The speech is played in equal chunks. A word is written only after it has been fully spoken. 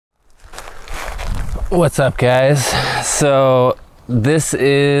What's up, guys? So this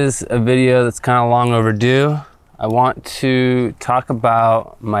is a video that's kind of long overdue. I want to talk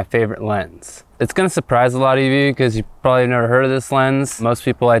about my favorite lens. It's going to surprise a lot of you because you probably never heard of this lens. Most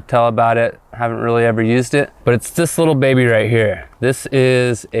people I tell about it haven't really ever used it, but it's this little baby right here. This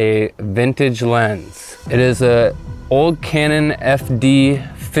is a vintage lens. It is a old Canon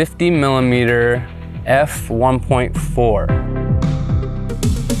FD 50mm f1.4.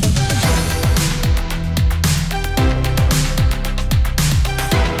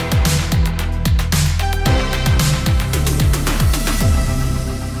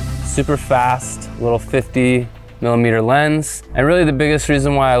 Super fast little 50mm lens, and really the biggest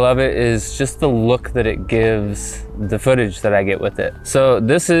reason why I love it is just the look that it gives the footage that I get with it. So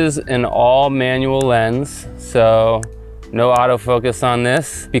this is an all manual lens, so no autofocus on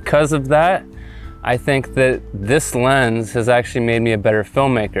this. Because of that, I think that this lens has actually made me a better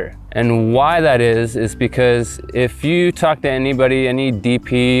filmmaker. And why that is because if you talk to anybody, any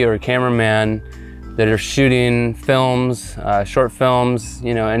DP or cameraman that are shooting films, short films,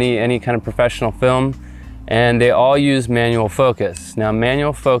 you know, any kind of professional film, and they all use manual focus. Now,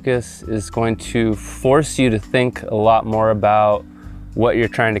 manual focus is going to force you to think a lot more about what you're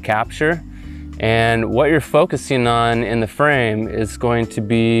trying to capture, and what you're focusing on in the frame is going to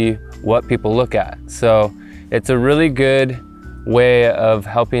be what people look at. So it's a really good way of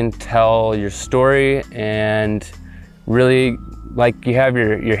helping tell your story, and really like you have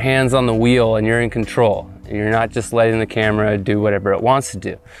your hands on the wheel and you're in control. You're not just letting the camera do whatever it wants to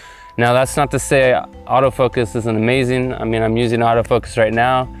do. Now, that's not to say autofocus isn't amazing. I mean, I'm using autofocus right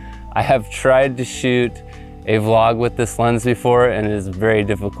now. I have tried to shoot a vlog with this lens before, and it is very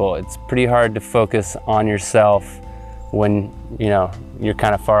difficult. It's pretty hard to focus on yourself when, you know, you're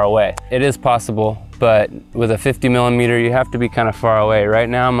kind of far away. It is possible, but with a 50mm, you have to be kind of far away. Right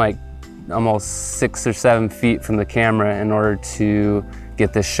now, I'm like almost 6 or 7 feet from the camera in order to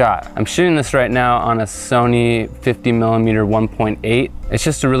get this shot. I'm shooting this right now on a Sony 50mm 1.8. It's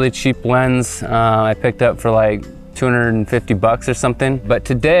just a really cheap lens I picked up for like 250 bucks or something. But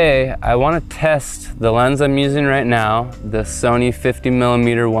today I want to test the lens I'm using right now, the Sony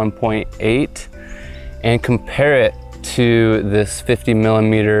 50mm 1.8, and compare it to this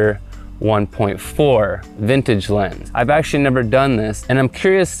 50mm 1.4 vintage lens. I've actually never done this, and I'm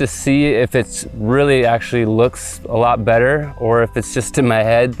curious to see if it's really actually looks a lot better, or if it's just in my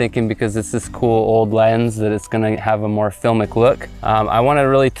head thinking because it's this cool old lens that it's gonna have a more filmic look. I wanna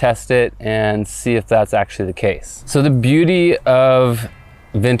really test it and see if that's actually the case. So the beauty of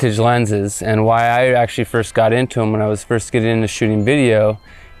vintage lenses, and why I actually first got into them when I was first getting into shooting video,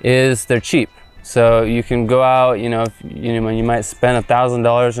 is they're cheap. So you can go out, you know, you might spend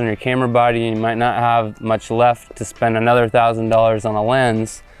 $1,000 on your camera body, and you might not have much left to spend another $1,000 on a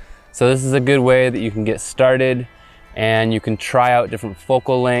lens. So this is a good way that you can get started, and you can try out different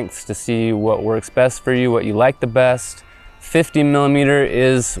focal lengths to see what works best for you, what you like the best. 50mm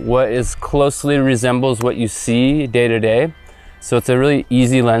is what closely resembles what you see day to day. So it's a really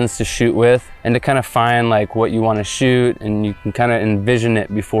easy lens to shoot with, and to kind of find like what you want to shoot, and you can kind of envision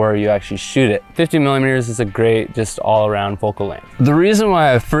it before you actually shoot it. 50mm is a great just all around focal length. The reason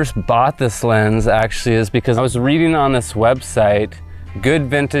why I first bought this lens actually is because I was reading on this website, good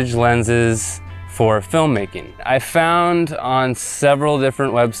vintage lenses for filmmaking. I found on several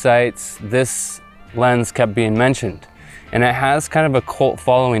different websites, this lens kept being mentioned. And it has kind of a cult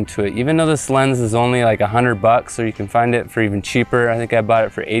following to it. Even though this lens is only like 100 bucks, or you can find it for even cheaper. I think I bought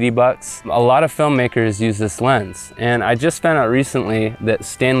it for 80 bucks. A lot of filmmakers use this lens. And I just found out recently that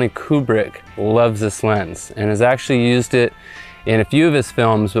Stanley Kubrick loves this lens and has actually used it in a few of his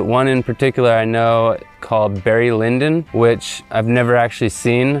films, but one in particular I know called Barry Lyndon, which I've never actually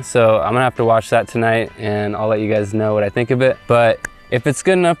seen. So I'm gonna have to watch that tonight, and I'll let you guys know what I think of it. But if it's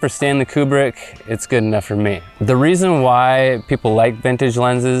good enough for Stanley Kubrick, it's good enough for me. The reason why people like vintage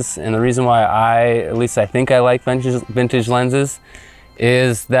lenses, and the reason why at least I think I like vintage lenses,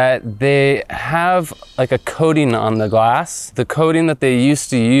 is that they have like a coating on the glass. The coating that they used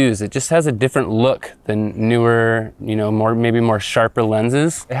to use, it just has a different look than newer, you know, maybe more sharper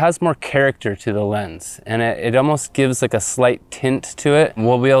lenses. It has more character to the lens, and it almost gives like a slight tint to it.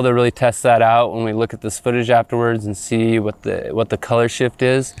 We'll be able to really test that out when we look at this footage afterwards and see what the color shift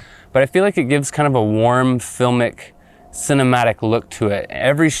is. But I feel like it gives kind of a warm, filmic, cinematic look to it.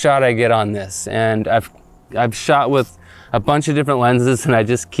 Every shot I get on this, and I've shot with a bunch of different lenses, and I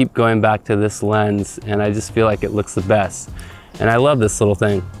just keep going back to this lens, and I just feel like it looks the best. And I love this little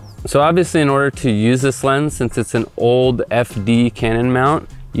thing. So obviously, in order to use this lens, since it's an old FD Canon mount,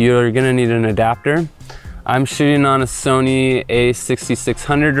 you're gonna need an adapter. I'm shooting on a Sony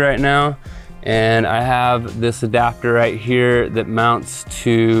a6600 right now, And I have this adapter right here that mounts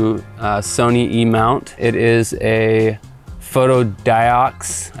to Sony E-mount. It is a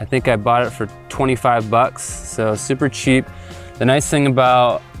photodiox. I think I bought it for 25 bucks, so super cheap. The nice thing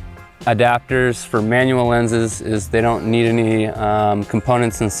about adapters for manual lenses is they don't need any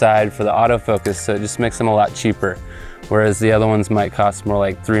components inside for the autofocus, so it just makes them a lot cheaper. Whereas the other ones might cost more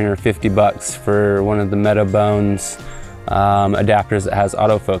like 350 bucks for one of the Metabones adapters that has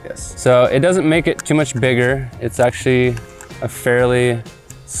autofocus. So it doesn't make it too much bigger. It's actually a fairly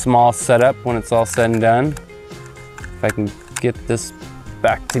small setup when it's all said and done. If I can get this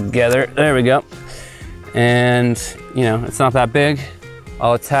back together, there we go. And you know, it's not that big.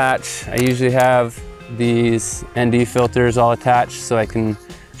 I'll attach, I usually have these ND filters all attached so I can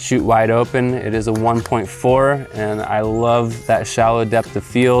shoot wide open. It is a 1.4 and I love that shallow depth of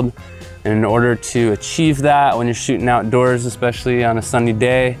field. And in order to achieve that when you're shooting outdoors, especially on a sunny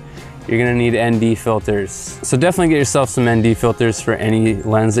day, you're gonna need ND filters. So definitely get yourself some ND filters for any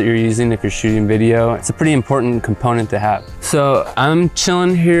lens that you're using if you're shooting video. It's a pretty important component to have. So I'm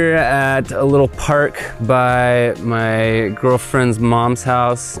chilling here at a little park by my girlfriend's mom's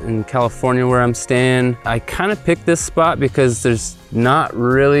house in California where I'm staying. I kind of picked this spot because there's not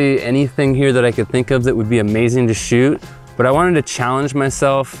really anything here that I could think of that would be amazing to shoot. But I wanted to challenge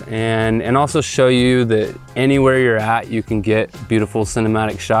myself and also show you that anywhere you're at, you can get beautiful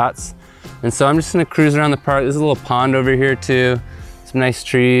cinematic shots. And so I'm just gonna cruise around the park. There's a little pond over here too. Some nice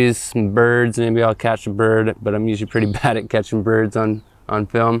trees, some birds. Maybe I'll catch a bird, but I'm usually pretty bad at catching birds on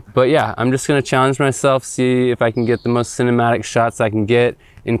film. But yeah, I'm just gonna challenge myself, see if I can get the most cinematic shots I can get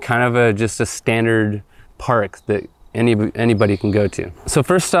in kind of just a standard park that anybody can go to. So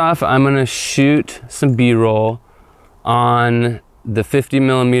first off, I'm gonna shoot some B-roll on the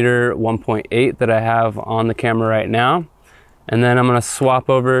 50mm 1.8 that I have on the camera right now. And then I'm gonna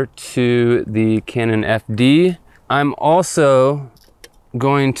swap over to the Canon FD. I'm also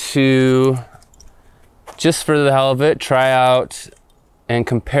going to, just for the hell of it, try out and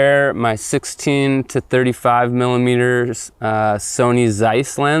compare my 16 to 35mm Sony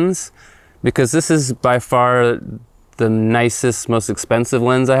Zeiss lens, because this is by far the nicest, most expensive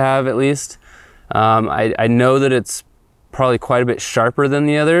lens I have, at least. I know that it's probably quite a bit sharper than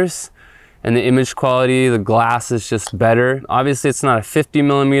the others, and the image quality, the glass is just better. Obviously it's not a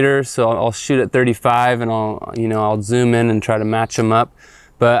 50mm, so I'll shoot at 35 and I'll zoom in and try to match them up.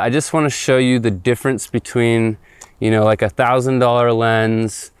 But I just want to show you the difference between, like $1,000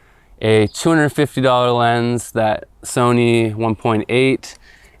 lens, a $250 lens, that Sony 1.8,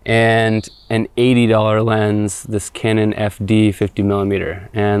 and an $80 lens, this Canon FD 50mm.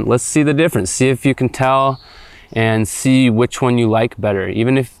 And let's see the difference. See if you can tell and see which one you like better.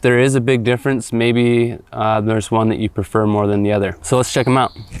 Even if there is a big difference, maybe there's one that you prefer more than the other. So let's check them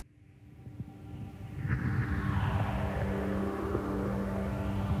out.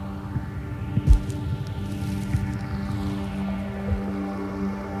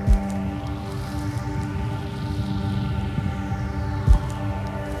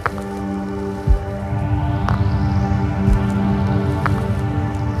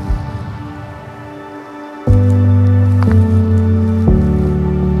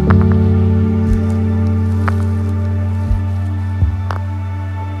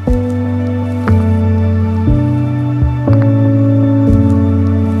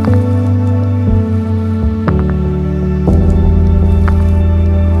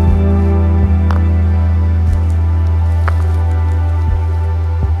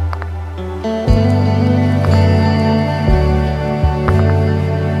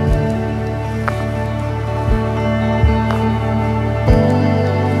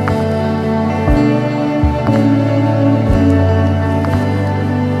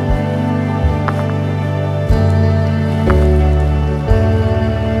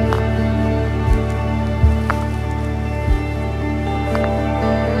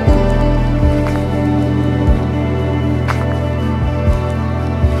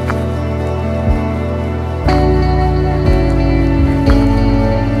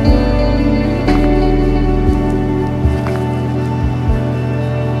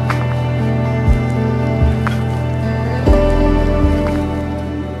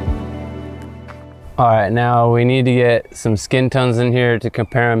 All right, now we need to get some skin tones in here to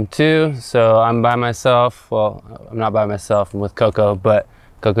compare them to. So I'm by myself. Well, I'm not by myself, I'm with Coco, but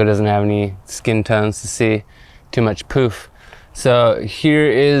Coco doesn't have any skin tones to see, too much poof. So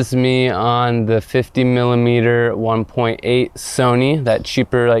here is me on the 50mm 1.8 Sony, that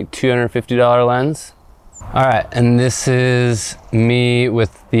cheaper, like $250 lens. All right, and this is me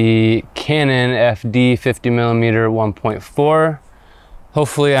with the Canon FD 50mm 1.4.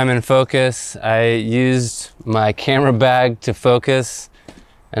 Hopefully I'm in focus. I used my camera bag to focus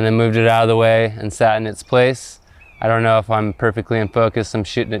and then moved it out of the way and sat in its place. I don't know if I'm perfectly in focus. I'm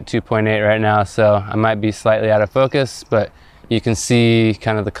shooting at 2.8 right now, so I might be slightly out of focus, but you can see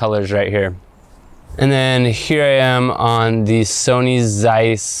kind of the colors right here. And then here I am on the Sony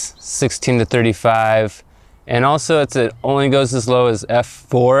Zeiss 16-35, and also it only goes as low as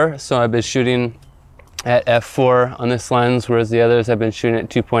f4, so I've been shooting at f4 on this lens, whereas the others I've been shooting at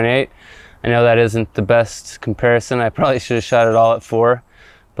 2.8. I know that isn't the best comparison. I probably should have shot it all at 4,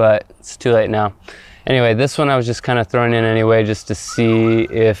 but it's too late now. Anyway, this one I was just kind of throwing in anyway just to see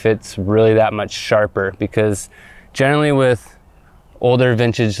if it's really that much sharper, because generally with older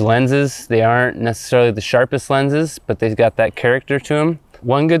vintage lenses, they aren't necessarily the sharpest lenses, but they've got that character to them.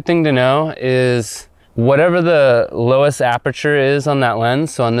 One good thing to know is whatever the lowest aperture is on that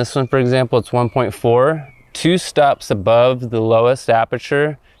lens, so on this one, for example, it's 1.4, 2 stops above the lowest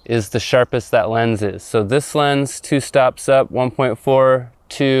aperture is the sharpest that lens is. So this lens, 2 stops up, 1.4,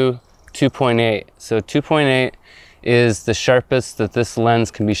 2, 2.8. So 2.8 is the sharpest that this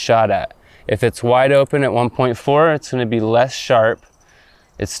lens can be shot at. If it's wide open at 1.4, it's going to be less sharp.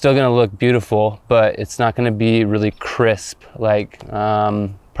 It's still going to look beautiful, but it's not going to be really crisp like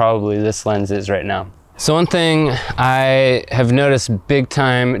probably this lens is right now. So one thing I have noticed big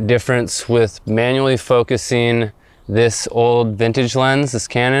time difference with manually focusing this old vintage lens, this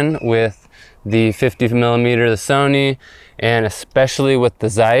Canon, with the 50mm, the Sony, and especially with the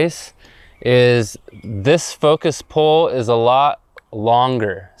Zeiss, is this focus pull is a lot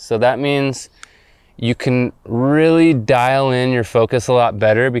longer. So that means you can really dial in your focus a lot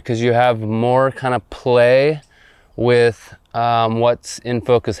better because you have more kind of play with what's in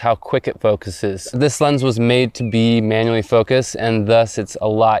focus, how quick it focuses. This lens was made to be manually focused, and thus it's a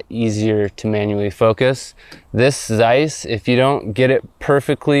lot easier to manually focus. This Zeiss, if you don't get it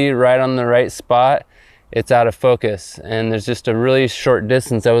perfectly right on the right spot, it's out of focus, and there's just a really short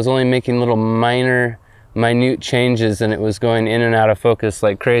distance. I was only making little minute changes and it was going in and out of focus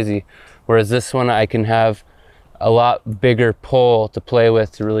like crazy. Whereas this one, I can have a lot bigger pull to play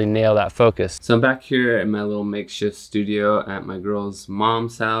with to really nail that focus. So I'm back here at my little makeshift studio at my girl's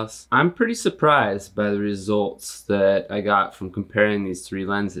mom's house. I'm pretty surprised by the results that I got from comparing these 3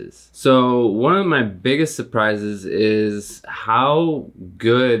 lenses. So one of my biggest surprises is how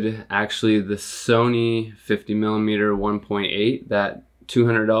good actually the Sony 50mm 1.8, that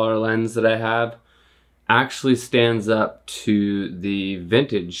 $200 lens that I have, actually stands up to the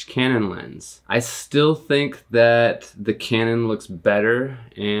vintage Canon lens. I still think that the Canon looks better,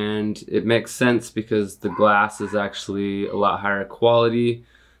 and it makes sense because the glass is actually a lot higher quality.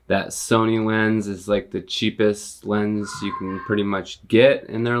 That Sony lens is like the cheapest lens you can pretty much get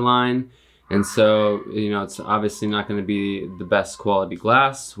in their line, and so, you know, it's obviously not going to be the best quality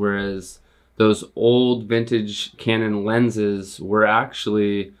glass, whereas those old vintage Canon lenses were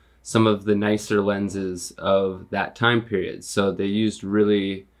actually some of the nicer lenses of that time period. So they used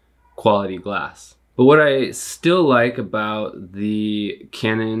really quality glass. But what I still like about the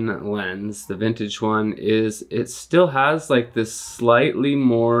Canon lens, the vintage one, is it still has like this slightly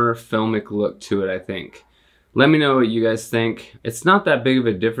more filmic look to it, I think. Let me know what you guys think. It's not that big of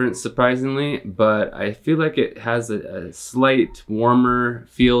a difference, surprisingly, but I feel like it has a slight warmer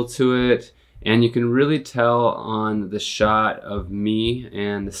feel to it. And you can really tell on the shot of me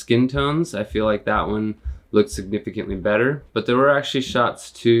and the skin tones. I feel like that one looked significantly better. But there were actually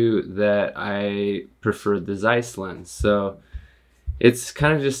shots too that I preferred the Zeiss lens. So it's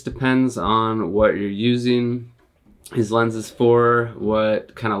kind of just depends on what you're using these lenses for,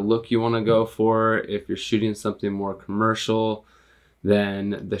 what kind of look you want to go for. If you're shooting something more commercial,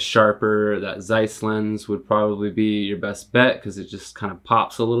 then the sharper, that Zeiss lens would probably be your best bet because it just kind of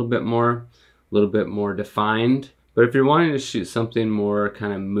pops a little bit more defined. But if you're wanting to shoot something more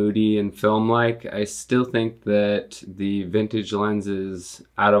kind of moody and film-like, I still think that the vintage lenses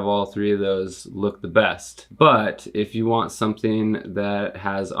out of all 3 of those look the best. But if you want something that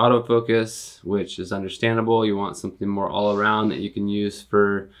has autofocus, which is understandable, you want something more all around that you can use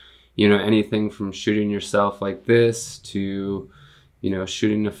for, you know, anything from shooting yourself like this to, you know,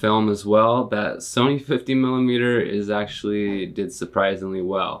 shooting a film as well, that Sony 50mm is actually did surprisingly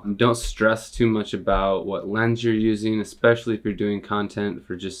well. Don't stress too much about what lens you're using, especially if you're doing content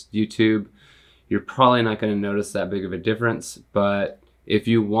for just YouTube. You're probably not going to notice that big of a difference, but if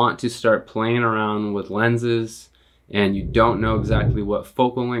you want to start playing around with lenses and you don't know exactly what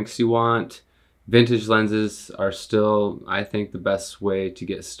focal lengths you want, vintage lenses are still, I think, the best way to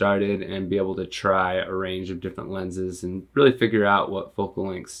get started and be able to try a range of different lenses and really figure out what focal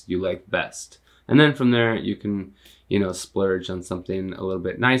lengths you like best. And then from there, you can, you know, splurge on something a little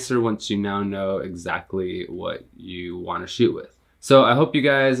bit nicer once you now know exactly what you want to shoot with. So I hope you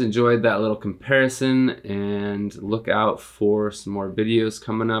guys enjoyed that little comparison, and look out for some more videos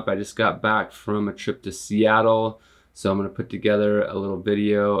coming up. I just got back from a trip to Seattle, so I'm gonna put together a little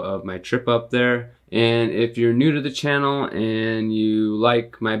video of my trip up there. And if you're new to the channel and you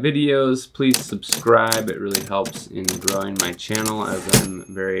like my videos, please subscribe. It really helps in growing my channel, as I'm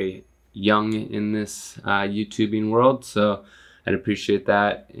very young in this YouTubing world. So I'd appreciate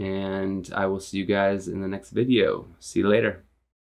that, and I will see you guys in the next video. See you later.